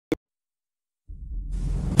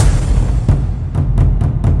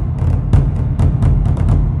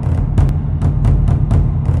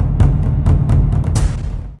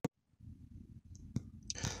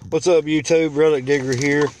What's up, YouTube? Relic Digger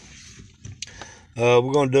here. We're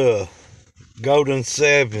going to do a Golden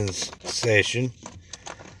 7's session.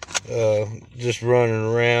 Just running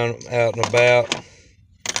around, out and about,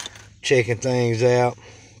 checking things out.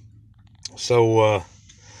 So,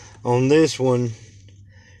 on this one,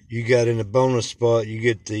 you got in the bonus spot, you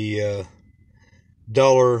get the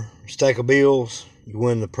dollar stack of bills, you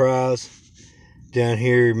win the prize. Down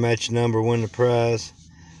here, you match the number, win the prize.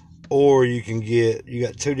 Or you can get, you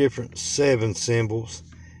got two different 7 symbols,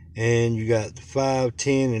 and you got the 5,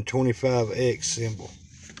 10, and 25X symbol.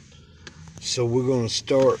 So we're going to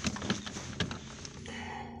start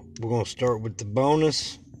with the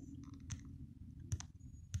bonus.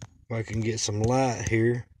 If I can get some light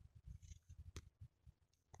here.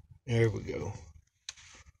 There we go.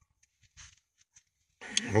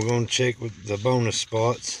 We're going to check with the bonus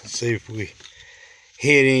spots, see if we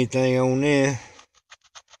hit anything on there.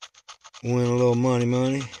 Win a little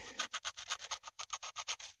money.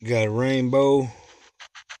 Got a rainbow,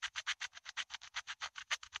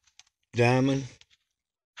 diamond,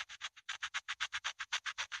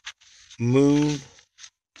 moon,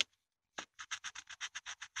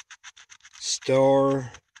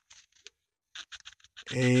 star,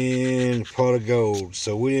 and a pot of gold.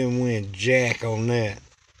 So we didn't win jack on that.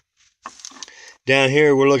 Down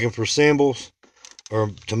here we're looking for symbols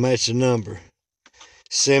or to match the number.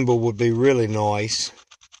 Symbol would be really nice.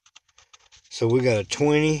 So we got a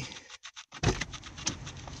 20,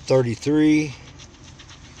 33,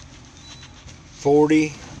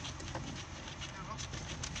 40,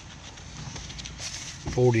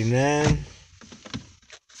 49,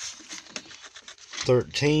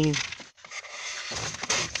 13,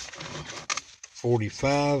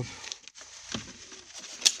 45,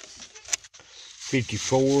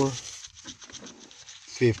 54,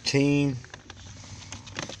 15,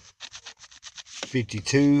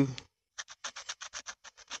 52,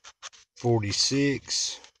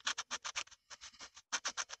 46,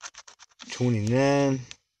 29,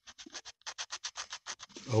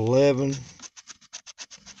 11,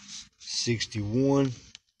 61,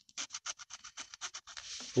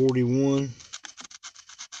 41,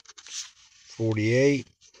 48,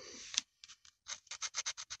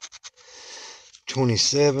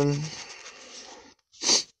 27,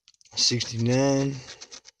 69,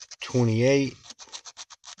 28,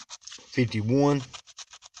 51,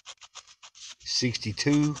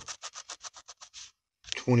 62,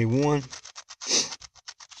 21,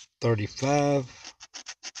 35,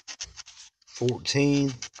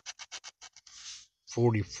 14,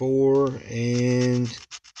 44, and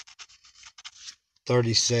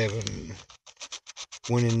 37.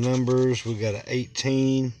 Winning numbers, we got an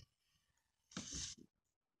 18,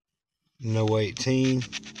 no 18,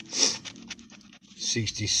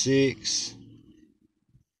 66,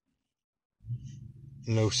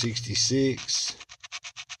 no 66,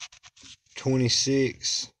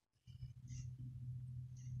 26,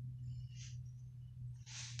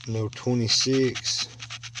 no 26,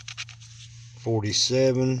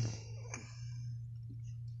 47,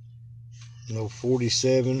 no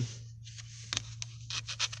 47,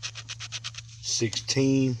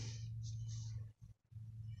 16,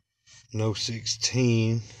 no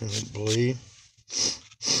 16, I don't believe,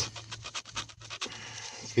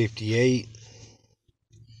 58,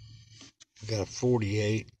 got a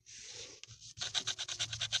 48,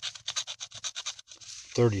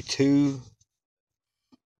 32,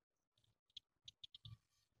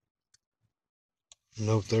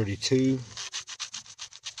 no 32,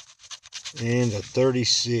 and a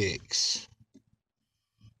 36,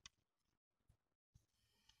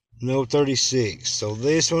 no 36. So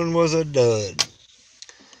this one was a dud.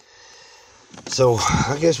 So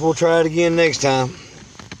I guess we'll try it again next time.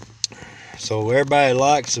 So everybody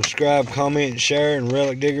like, subscribe, comment, and share, and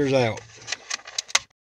Relic Diggers out.